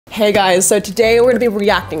Hey guys, so today we're gonna be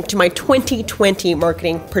reacting to my 2020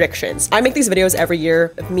 marketing predictions. I make these videos every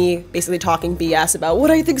year of me basically talking BS about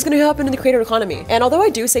what I think is gonna happen in the creator economy. And although I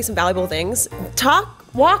do say some valuable things,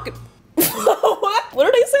 what did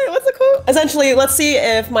I say? What's the quote? Essentially, let's see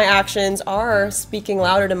if my actions are speaking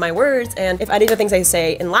louder than my words and if any of the things I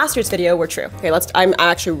say in last year's video were true. Okay, I'm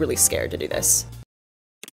actually really scared to do this.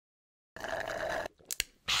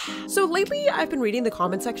 So lately I've been reading the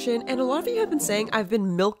comment section and a lot of you have been saying I've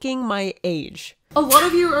been milking my age. A lot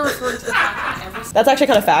of you are referring to the fact that that's actually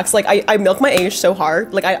kind of facts. Like I milk my age so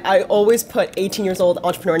hard. Like I always put 18 years old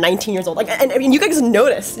entrepreneur, 19 years old. Like, and I mean, you guys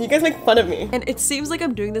notice, you guys make fun of me. And it seems like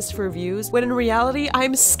I'm doing this for views when in reality,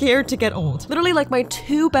 I'm scared to get old. Literally like my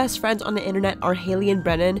two best friends on the internet are Haley and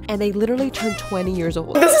Brennan and they literally turned 20 years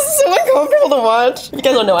old. This is so uncomfortable to watch. You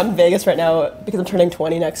guys don't know, I'm in Vegas right now because I'm turning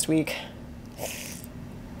 20 next week.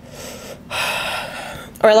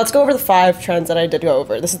 All right, let's go over the 5 trends that I did go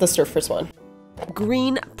over. This is the first one.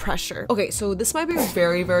 Green pressure. Okay, so this might be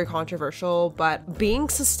very, very controversial, but being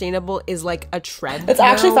sustainable is like a trend. It's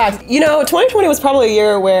actually fact. You know, 2020 was probably a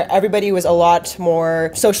year where everybody was a lot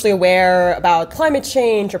more socially aware about climate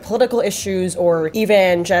change or political issues or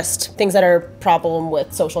even just things that are problem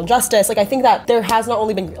with social injustice. Like I think that there has not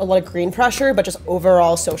only been a lot of green pressure, but just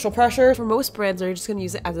overall social pressure. For most brands, they're just gonna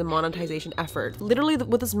use it as a monetization effort. Literally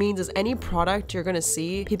what this means is any product you're gonna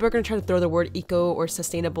see, people are gonna try to throw the word eco or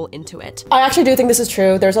sustainable into it. I actually do think this is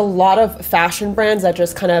true. There's a lot of fashion brands that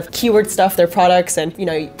just kind of keyword stuff their products and, you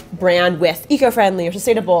know, brand with eco-friendly or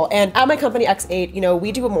sustainable. And at my company X8, you know,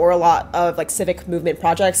 we do a lot of like civic movement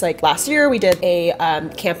projects. Like last year we did a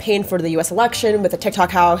campaign for the US election with a TikTok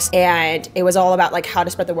house, and it was all about like how to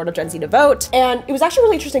spread the word of Gen Z to vote. And it was actually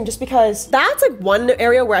really interesting just because that's like one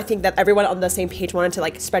area where I think that everyone on the same page wanted to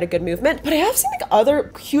like spread a good movement. But I have seen like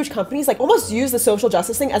other huge companies like almost use the social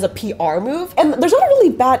justice thing as a PR move. And there's not a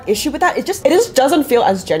really bad issue with that. It just doesn't feel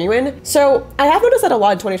as genuine. So I have noticed that a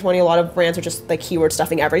lot in 2020, a lot of brands are just like keyword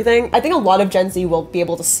stuffing everything. I think a lot of Gen Z will be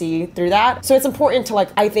able to see through that. So it's important to like,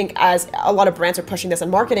 I think as a lot of brands are pushing this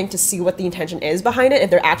in marketing to see what the intention is behind it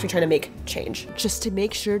if they're actually trying to make change. Just to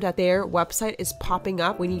make sure that their website is popping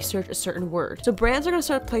up when you search a certain word. So brands are gonna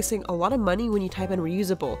start placing a lot of money when you type in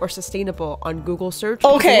reusable or sustainable on Google search.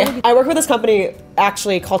 Okay, I work with this company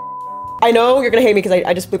actually called I know you're gonna hate me because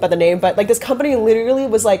I just bleeped out the name, but like this company literally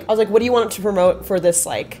was like, I was like, what do you want to promote for this,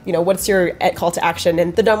 like, you know, what's your call to action?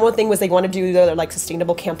 And the number one thing was they want to do their like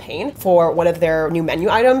sustainable campaign for one of their new menu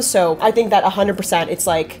items. So I think that 100%, it's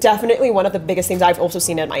like definitely one of the biggest things I've also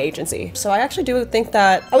seen at my agency. So I actually do think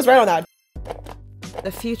that I was right on that.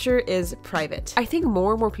 The future is private. I think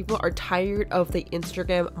more and more people are tired of the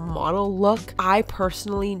Instagram model look. I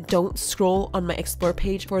personally don't scroll on my explore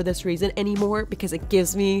page for this reason anymore because it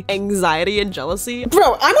gives me anxiety and jealousy.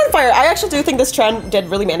 Bro, I'm on fire. I actually do think this trend did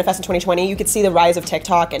really manifest in 2020. You could see the rise of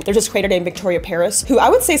TikTok, and there's this creator named Victoria Paris, who I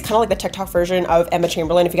would say is kind of like the TikTok version of Emma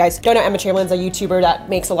Chamberlain. If you guys don't know, Emma Chamberlain's a YouTuber that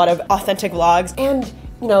makes a lot of authentic vlogs. And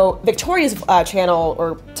you know, Victoria's channel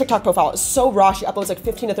or TikTok profile is so raw. She uploads like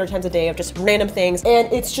 15 to 30 times a day of just random things.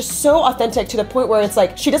 And it's just so authentic to the point where it's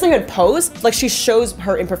like, she doesn't even pose, like she shows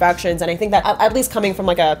her imperfections. And I think that at least coming from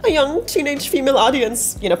like a young teenage female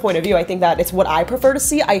audience, you know, point of view, I think that it's what I prefer to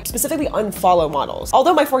see. I specifically unfollow models.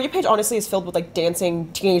 Although my For You page honestly is filled with like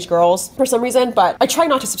dancing teenage girls for some reason, but I try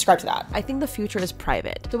not to subscribe to that. I think the future is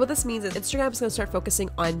private. So what this means is Instagram is gonna start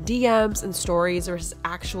focusing on DMs and stories versus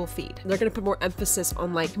actual feed. They're gonna put more emphasis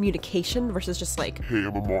on like communication versus just like, hey, I'm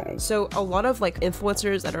a model. So a lot of like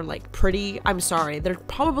influencers that are like pretty, I'm sorry, they're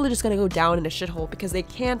probably just gonna go down in a shithole because they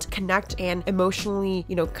can't connect and emotionally,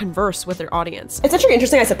 you know, converse with their audience. It's actually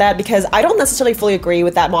interesting I said that because I don't necessarily fully agree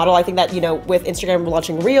with that model. I think that, you know, with Instagram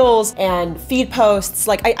launching reels and feed posts,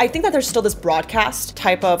 like I think that there's still this broadcast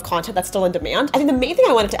type of content that's still in demand. I think the main thing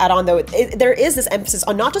I wanted to add on though, there is this emphasis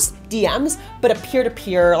on not just DMs, but a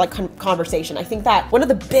peer-to-peer like conversation. I think that one of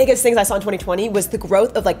the biggest things I saw in 2020 was the growth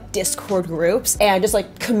of like Discord groups and just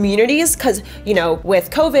like communities, because you know with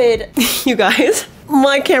COVID you guys,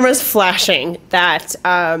 my camera's flashing that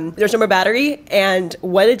there's no more battery, and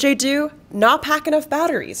what did Jade do? Not pack enough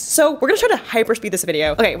batteries. So we're gonna try to hyperspeed this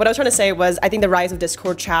video. Okay, what I was trying to say was I think the rise of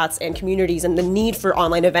Discord chats and communities and the need for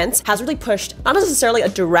online events has really pushed not necessarily a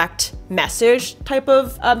direct message type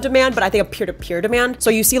of demand, but I think a peer-to-peer demand. So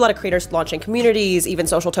you see a lot of creators launching communities, even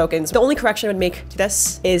social tokens. The only correction I would make to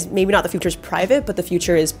this is maybe not the future is private, but the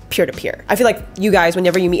future is peer-to-peer. I feel like you guys,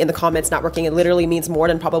 whenever you meet in the comments networking, it literally means more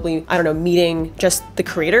than probably, I don't know, meeting just the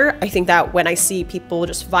creator. I think that when I see people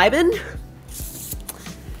just vibing,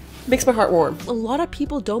 Makes my heart warm. A lot of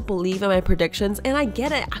people don't believe in my predictions, and I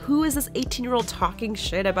get it. Who is this 18-year-old talking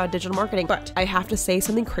shit about digital marketing? But I have to say,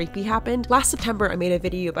 something creepy happened. Last September, I made a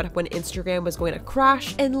video about when Instagram was going to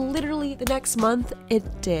crash, and literally the next month,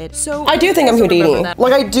 it did. So I do think I'm Houdini.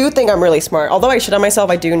 Like, I do think I'm really smart. Although I shit on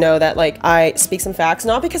myself, I do know that, like, I speak some facts,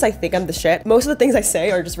 not because I think I'm the shit. Most of the things I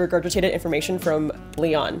say are just regurgitated information from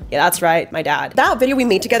Leon. Yeah, that's right, my dad. That video we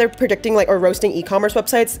made together predicting, like, or roasting e-commerce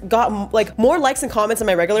websites got, like, more likes and comments than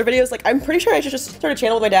my regular videos. Like, I'm pretty sure I should just start a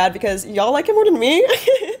channel with my dad because y'all like him more than me.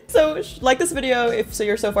 So like this video if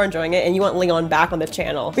you're so far enjoying it and you want Leon back on the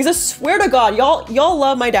channel, because I swear to God, y'all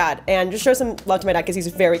love my dad, and just show some love to my dad because he's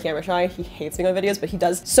very camera shy. He hates being on videos, but he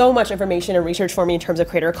does so much information and research for me in terms of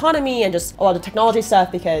creator economy and just a lot of technology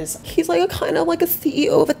stuff, because he's like a kind of like a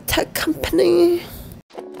CEO of a tech company.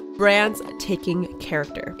 Brands taking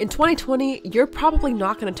character. In 2020, you're probably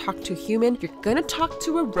not gonna talk to a human, you're gonna talk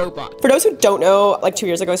to a robot. For those who don't know, like 2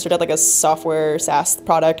 years ago, I started like a software SaaS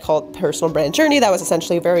product called Personal Brand Journey that was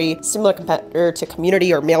essentially a very similar competitor to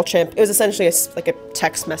Community or MailChimp. It was essentially like a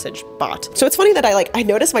text message bot. So it's funny that I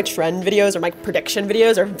noticed my trend videos or my prediction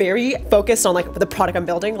videos are very focused on like the product I'm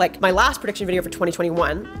building. Like my last prediction video for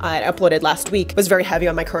 2021, I uploaded last week, was very heavy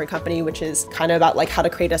on my current company, which is kind of about like how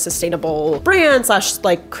to create a sustainable brand /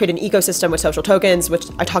 like create an ecosystem with social tokens, which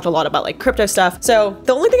I talked a lot about like crypto stuff. So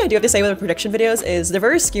the only thing I do have to say with the prediction videos is they're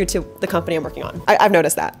very skewed to the company I'm working on. I've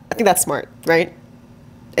noticed that. I think that's smart, right?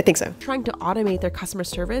 I think so. Trying to automate their customer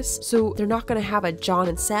service, so they're not gonna have a John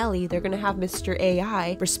and Sally, they're gonna have Mr.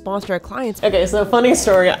 AI respond to our clients. Okay, so funny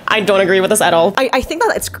story. I don't agree with this at all. I think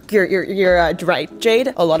that you're right,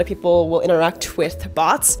 Jade. A lot of people will interact with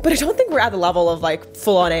bots, but I don't think we're at the level of like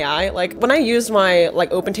full-on AI. Like when I used my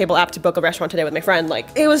like OpenTable app to book a restaurant today with my friend, like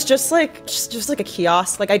it was just like a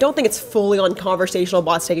kiosk. Like I don't think it's fully on conversational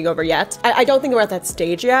bots taking over yet. I don't think we're at that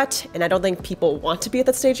stage yet, and I don't think people want to be at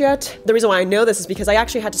that stage yet. The reason why I know this is because I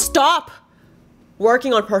actually had to stop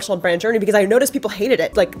working on Personal Brand Journey because I noticed people hated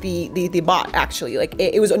it, like the bot actually, like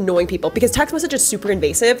it was annoying people because text message is super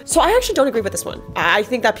invasive. So I actually don't agree with this one. I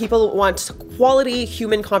think that people want quality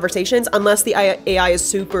human conversations unless the AI is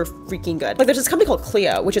super freaking good. Like there's this company called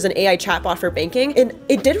Clio, which is an AI chatbot for banking, and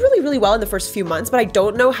it did really well in the first few months, but I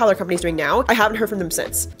don't know how their company's doing now. I haven't heard from them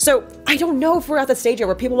since. So I don't know if we're at the stage yet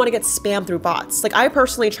where people want to get spammed through bots. Like I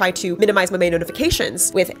personally try to minimize my main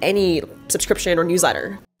notifications with any subscription or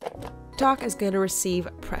newsletter. TikTok is going to receive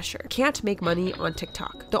pressure. Can't make money on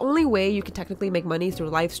TikTok. The only way you can technically make money is through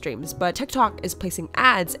live streams, but TikTok is placing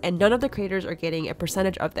ads and none of the creators are getting a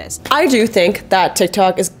percentage of this. I do think that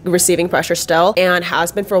TikTok is receiving pressure still and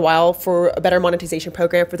has been for a while for a better monetization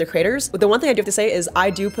program for the creators. But the one thing I do have to say is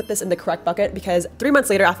I do put this in the correct bucket because 3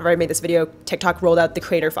 months later after I made this video, TikTok rolled out the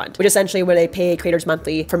creator fund, which essentially where they pay creators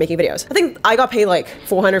monthly for making videos. I think I got paid like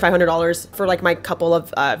 $400, $500 for like my couple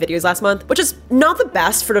of videos last month, which is not the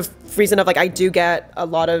best for the reason of like I do get a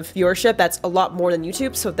lot of viewership that's a lot more than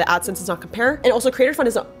YouTube, so the AdSense does not compare. And also creator fund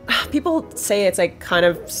is not, people say it's like kind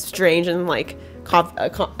of strange and like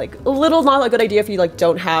like a little not a good idea if you like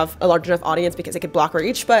don't have a large enough audience because it could block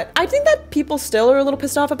reach. But I think that people still are a little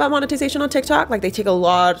pissed off about monetization on TikTok. Like they take a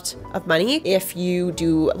lot of money if you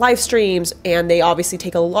do live streams, and they obviously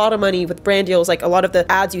take a lot of money with brand deals. Like a lot of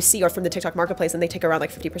the ads you see are from the TikTok marketplace and they take around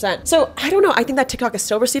like 50%. So I don't know, I think that TikTok is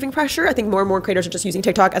still receiving pressure. I think more and more creators are just using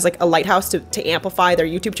TikTok as like a lighthouse to amplify their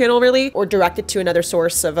YouTube channel really, or direct it to another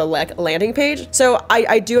source of a landing page. So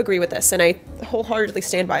I do agree with this and I wholeheartedly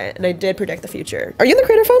stand by it, and I did predict the future. Are you in the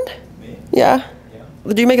creator fund? Me? Yeah.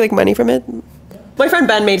 Did you make like money from it? My friend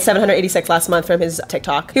Ben made 786 last month from his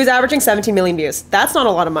TikTok. He was averaging 17 million views. That's not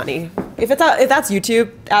a lot of money. If that's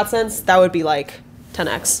YouTube AdSense, that would be like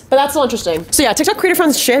 10x. But that's still interesting. So yeah, TikTok creator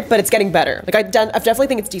fund's shit, but it's getting better. Like I definitely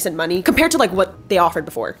think it's decent money compared to like what they offered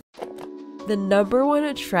before. The number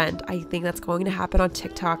one trend I think that's going to happen on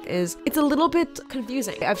TikTok is it's a little bit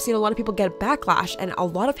confusing. I've seen a lot of people get backlash and a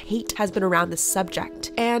lot of hate has been around this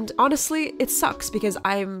subject. And honestly, it sucks because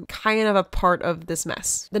I'm kind of a part of this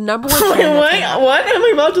mess. The number one trend what am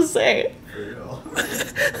I about to say?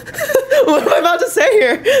 What am I about to say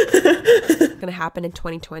here? Gonna happen in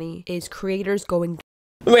 2020 is creators going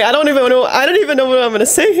Wait, I don't even know what I'm gonna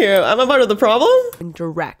say here. I'm a part of the problem?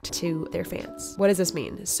 direct to their fans. What does this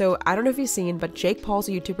mean? So I don't know if you've seen, but Jake Paul's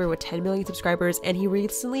a YouTuber with 10 million subscribers, and he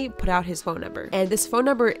recently put out his phone number. And this phone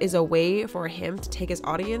number is a way for him to take his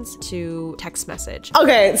audience to text message.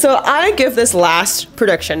 Okay, so I give this last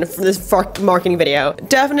prediction from this marketing video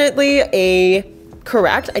definitely a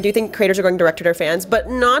correct. I do think creators are going direct to their fans, but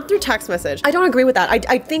not through text message. I don't agree with that.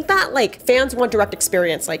 I think that like fans want direct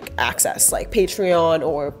experience, like access, like Patreon,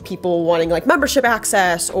 or people wanting like membership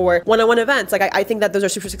access or one-on-one events. Like I think that those are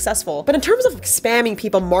super successful. But in terms of like, spamming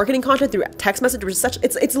people, marketing content through text message, which is such,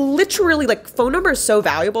 it's literally like phone number is so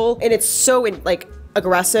valuable and it's so like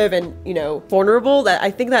aggressive and, you know, vulnerable that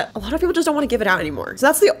I think that a lot of people just don't want to give it out anymore. So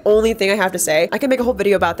that's the only thing I have to say. I can make a whole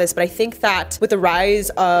video about this, but I think that with the rise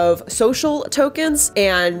of social tokens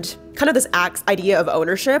and kind of this idea of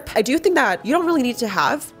ownership, I do think that you don't really need to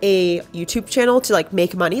have a YouTube channel to like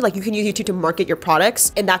make money. Like you can use YouTube to market your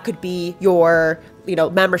products, and that could be your, you know,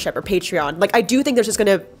 membership or Patreon. Like I do think there's just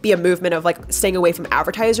gonna be a movement of like staying away from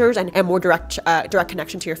advertisers and more direct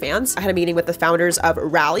connection to your fans. I had a meeting with the founders of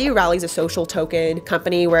Rally. Rally is a social token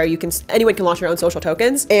company where anyone can launch their own social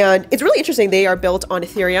tokens. And it's really interesting. They are built on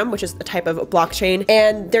Ethereum, which is a type of blockchain,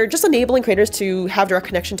 and they're just enabling creators to have direct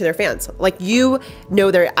connection to their fans. Like you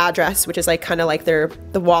know their address, which is like kind of like the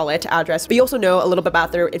wallet address, but you also know a little bit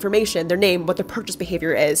about their information, their name, what their purchase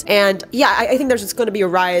behavior is. And yeah, I think there's just going to be a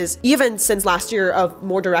rise, even since last year, of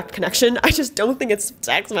more direct connection. I just don't think it's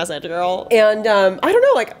text message, girl. And I don't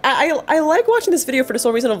know, like I like watching this video for the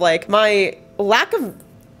sole reason of like my lack of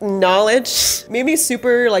knowledge made me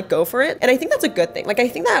super like go for it, and I think that's a good thing. Like I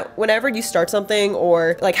think that whenever you start something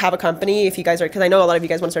or like have a company, if you guys are, because I know a lot of you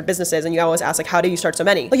guys want to start businesses and you always ask like, how do you start so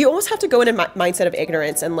many? Like you almost have to go in a mindset of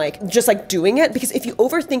ignorance and like just like doing it, because if you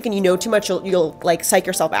overthink and you know too much, you'll like psych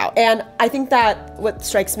yourself out. And I think that what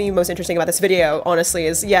strikes me most interesting about this video, honestly,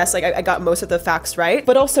 is yes, like I got most of the facts right,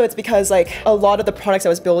 but also it's because like a lot of the products I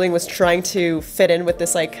was building was trying to fit in with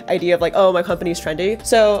this like idea of like, oh, my company's trendy.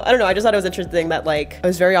 So I don't know, I just thought it was interesting that like I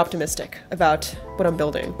was very optimistic about what I'm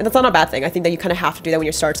building. And that's not a bad thing. I think that you kind of have to do that when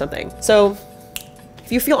you start something. So if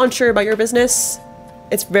you feel unsure about your business,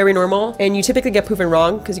 it's very normal, and you typically get proven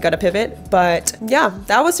wrong because you got to pivot. But yeah,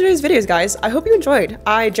 that was today's videos, guys. I hope you enjoyed.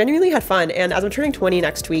 I genuinely had fun, and as I'm turning 20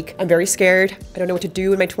 next week, I'm very scared. I don't know what to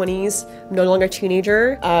do in my 20s. I'm no longer a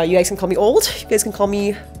teenager. You guys can call me old. You guys can call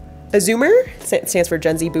me a Zoomer. It stands for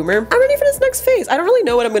Gen Z Boomer. I'm ready for this next phase. I don't really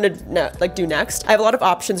know what I'm gonna like do next. I have a lot of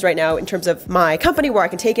options right now in terms of my company where I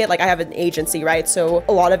can take it. Like I have an agency, right? So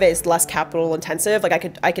a lot of it is less capital intensive. Like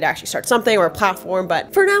I could actually start something or a platform,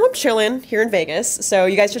 but for now I'm chilling here in Vegas. So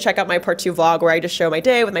you guys should check out my part 2 vlog where I just show my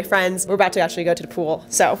day with my friends. We're about to actually go to the pool.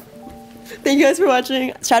 So thank you guys for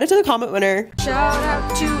watching. Shout out to the comment winner. Shout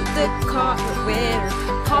out to the comment winner.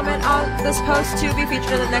 Comment on this post to be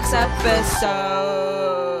featured in the next episode.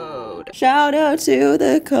 Shout out to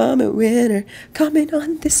the comment winner. Comment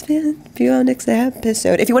on this video on next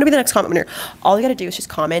episode. If you want to be the next comment winner, all you gotta do is just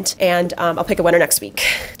comment, and I'll pick a winner next week.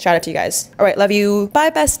 Shout out to you guys. All right, love you.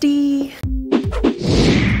 Bye, bestie.